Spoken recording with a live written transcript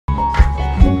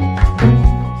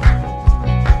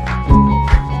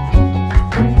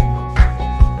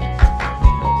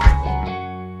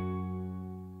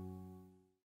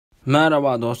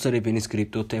Merhaba dostlar, hepiniz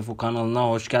Kripto kanalına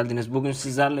hoş geldiniz. Bugün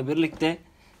sizlerle birlikte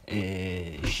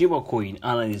Shiba coin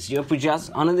analizi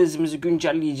yapacağız. Analizimizi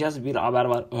güncelleyeceğiz. Bir haber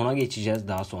var, ona geçeceğiz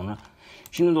daha sonra.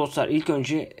 Şimdi dostlar, ilk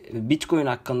önce Bitcoin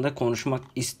hakkında konuşmak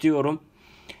istiyorum.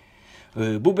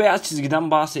 Bu beyaz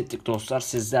çizgiden bahsettik dostlar.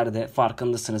 Sizler de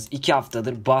farkındasınız. 2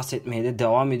 haftadır bahsetmeye de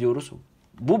devam ediyoruz.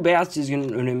 Bu beyaz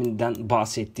çizginin öneminden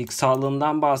bahsettik.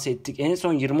 Sağlığından bahsettik. En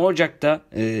son 20 Ocak'ta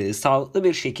sağlıklı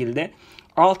bir şekilde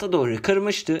alta doğru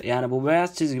kırmıştı. Yani bu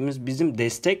beyaz çizgimiz bizim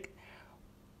destek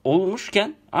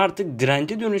olmuşken artık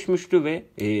dirence dönüşmüştü ve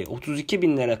 32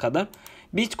 binlere kadar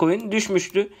Bitcoin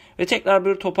düşmüştü. Ve tekrar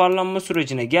bir toparlanma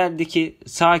sürecine geldi ki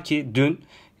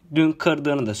dün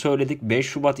kırdığını da söyledik. 5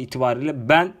 Şubat itibariyle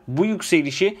ben bu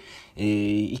yükselişi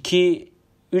 2-3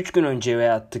 gün önce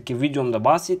veyahut ki videomda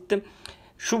bahsettim.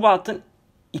 Şubat'ın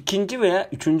 2. veya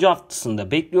 3.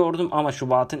 haftasında bekliyordum ama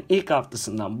Şubat'ın ilk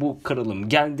haftasından bu kırılım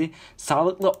geldi.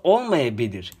 Sağlıklı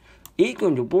olmayabilir. İlk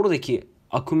önce buradaki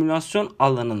akümülasyon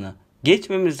alanını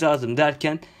geçmemiz lazım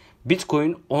derken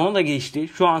Bitcoin ona da geçti.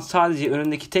 Şu an sadece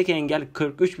önündeki tek engel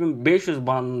 43.500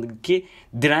 bandındaki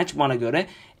direnç, bana göre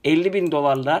 50.000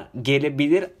 dolarlar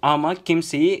gelebilir ama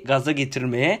kimseyi gaza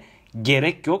getirmeye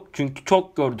gerek yok. Çünkü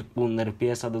çok gördük bunları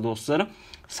piyasada dostlarım.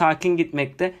 Sakin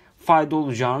gitmekte fayda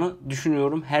olacağını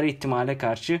düşünüyorum. Her ihtimale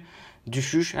karşı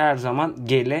düşüş her zaman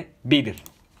gelebilir.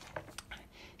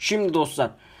 Şimdi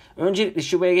dostlar, öncelikle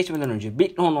Shiba'ya geçmeden önce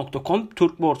BİTLO.com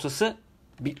Türk borsası,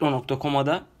 BİTLO.com'a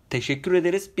da teşekkür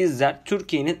ederiz. Bizler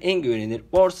Türkiye'nin en güvenilir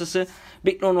borsası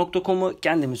BİTLO.com'u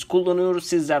kendimiz kullanıyoruz.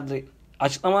 Sizler de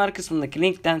açıklamalar kısmındaki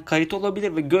linkten kayıt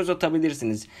olabilir ve göz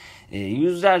atabilirsiniz.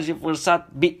 Yüzlerce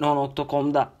fırsat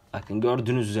BİTLO.com'da. Bakın,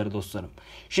 gördüğünüz üzere dostlarım.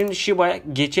 Şimdi Shiba'ya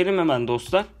geçelim hemen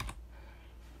dostlar.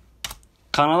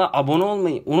 Kanala abone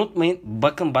olmayı unutmayın.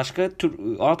 Bakın, başka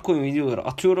tür altcoin videoları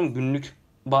atıyorum günlük.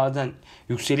 Bazen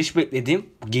yükseliş beklediğim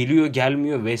geliyor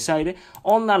gelmiyor vesaire.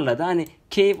 Onlarla da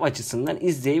keyif açısından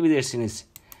izleyebilirsiniz.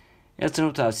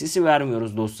 Yatırım tavsiyesi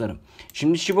vermiyoruz dostlarım.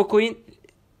 Şimdi Shiba coin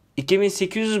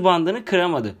 2800 bandını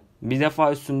kıramadı. Bir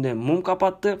defa üstünde mum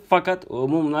kapattı fakat o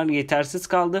mumlar yetersiz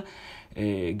kaldı.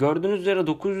 Gördüğünüz üzere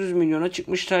 900 milyona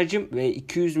çıkmış hacim ve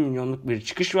 200 milyonluk bir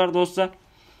çıkış var dostlar.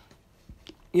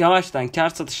 Yavaştan kar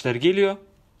satışları geliyor.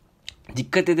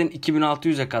 Dikkat edin,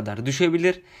 2600'e kadar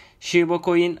düşebilir. Shiba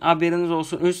coin, haberiniz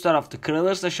olsun, üst tarafta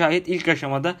kırılırsa şayet ilk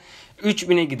aşamada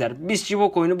 3000'e gider. Biz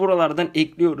Shiba coin'i buralardan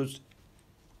ekliyoruz.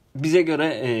 Bize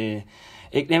göre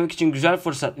eklemek için güzel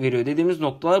fırsat veriyor dediğimiz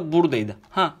noktalar buradaydı.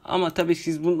 Ama tabii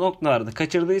siz bu noktalarda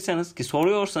kaçırdıysanız, ki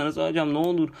soruyorsanız hocam ne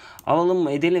olur alalım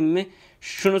mı edelim mi,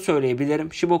 şunu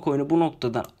söyleyebilirim. Shiba coin'i bu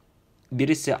noktadan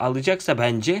birisi alacaksa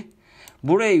bence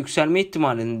buraya yükselme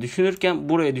ihtimalini düşünürken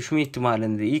buraya düşme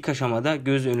ihtimalini de ilk aşamada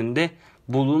göz önünde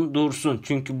bulundursun.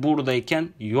 Çünkü buradayken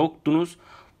yoktunuz.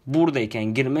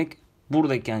 Buradayken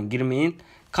girmeyin.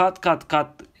 Kat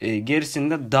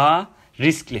gerisinde daha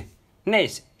riskli.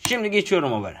 Neyse, şimdi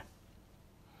geçiyorum habere.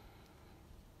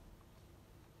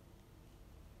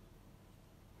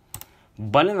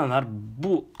 Balinalar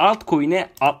bu altcoin'e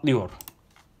atlıyor.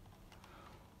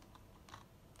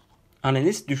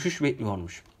 Analiz düşüş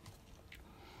bekliyormuş.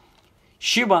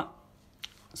 Shiba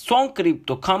son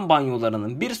kripto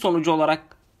kampanyalarının bir sonucu olarak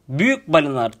büyük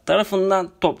balinalar tarafından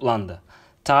toplandı.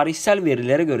 Tarihsel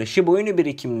verilere göre Shiba Inu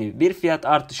birikimli bir fiyat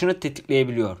artışını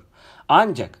tetikleyebiliyor.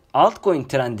 Ancak altcoin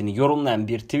trendini yorumlayan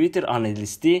bir Twitter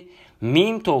analisti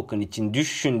meme token için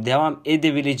düşüşün devam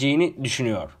edebileceğini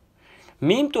düşünüyor.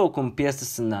 Meme token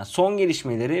piyasasından son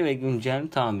gelişmeleri ve güncel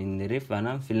tahminleri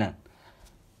falan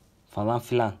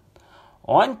filan.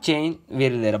 On-chain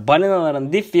verileri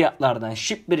balinaların dip fiyatlardan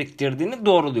SHIB biriktirdiğini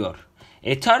doğruluyor.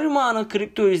 Ethereum ağının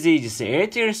kripto izleyicisi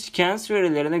Etherscans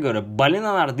verilerine göre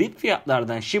balinalar dip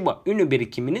fiyatlardan Shiba Inu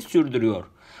birikimini sürdürüyor.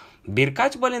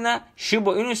 Birkaç balina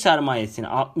Shiba Inu sermayesini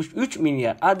 63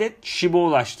 milyar adet Shiba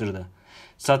ulaştırdı.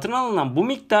 Satın alınan bu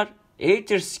miktar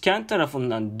Etherscan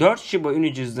tarafından 4 Shiba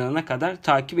Inu cüzdanına kadar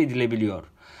takip edilebiliyor.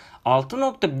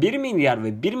 6.1 milyar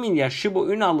ve 1 milyar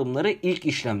Shiba Inu alımları ilk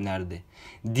işlemlerdi.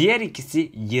 Diğer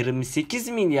ikisi 28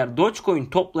 milyar dogecoin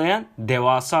toplayan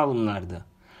devasa alımlardı.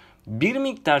 Bir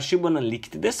miktar Shiba'nın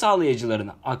likidite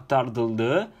sağlayıcılarına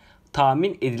aktarıldığı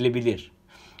tahmin edilebilir.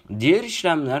 Diğer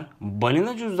işlemler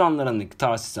balina cüzdanlarındaki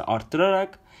tahsisi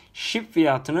arttırarak SHIB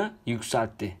fiyatını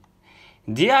yükseltti.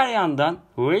 Diğer yandan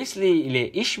Wesley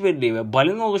ile işbirliği ve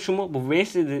balina oluşumu, bu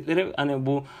Wesley dedikleri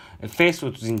bu fast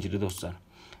food zinciri dostlar.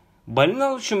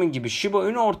 Balina oluşumu gibi Shiba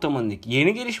Inu ortamındaki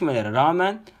yeni gelişmelere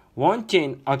rağmen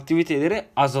on-chain aktiviteleri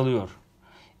azalıyor.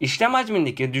 İşlem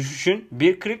hacmindeki düşüşün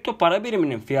bir kripto para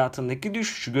biriminin fiyatındaki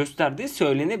düşüşü gösterdiği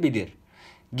söylenebilir.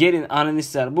 Gelin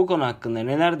analistler bu konu hakkında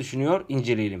neler düşünüyor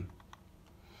inceleyelim.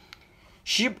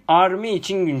 SHIB army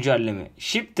için güncelleme.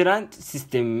 SHIB trend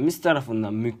sistemimiz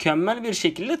tarafından mükemmel bir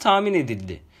şekilde tahmin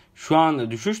edildi. Şu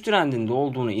anda düşüş trendinde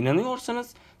olduğuna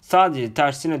inanıyorsanız sadece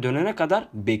tersine dönene kadar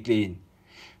bekleyin.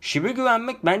 SHIB'e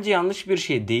güvenmek bence yanlış bir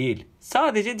şey değil.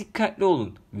 Sadece dikkatli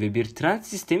olun ve bir trend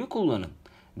sistemi kullanın.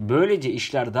 Böylece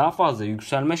işler daha fazla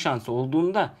yükselme şansı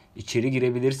olduğunda içeri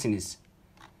girebilirsiniz.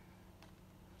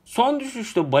 Son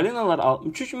düşüşte balinalar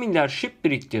 63 milyar SHIB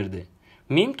biriktirdi.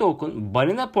 Meme token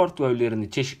balina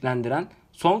portföylerini çeşitlendiren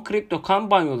son kripto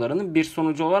kampanyalarının bir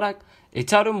sonucu olarak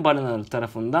Ethereum balinaları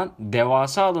tarafından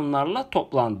devasa adımlarla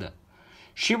toplandı.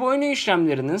 Shiba oyunu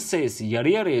işlemlerinin sayısı yarı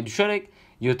yarıya düşerek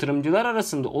yatırımcılar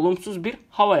arasında olumsuz bir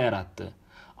hava yarattı.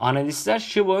 Analistler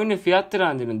Shiba oyunu fiyat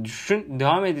trendinin düşüşün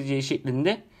devam edeceği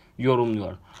şeklinde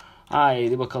yorumluyor.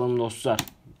 Haydi bakalım dostlar,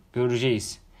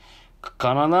 göreceğiz.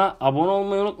 Kanala abone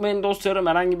olmayı unutmayın dostlarım.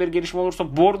 Herhangi bir gelişme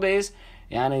olursa buradayız.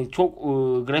 Yani çok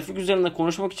grafik üzerinde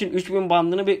konuşmak için 3000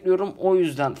 bandını bekliyorum. O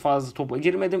yüzden fazla topa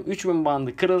girmedim. 3000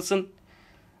 bandı kırılsın.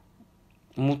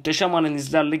 Muhteşem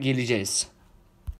analizlerle geleceğiz.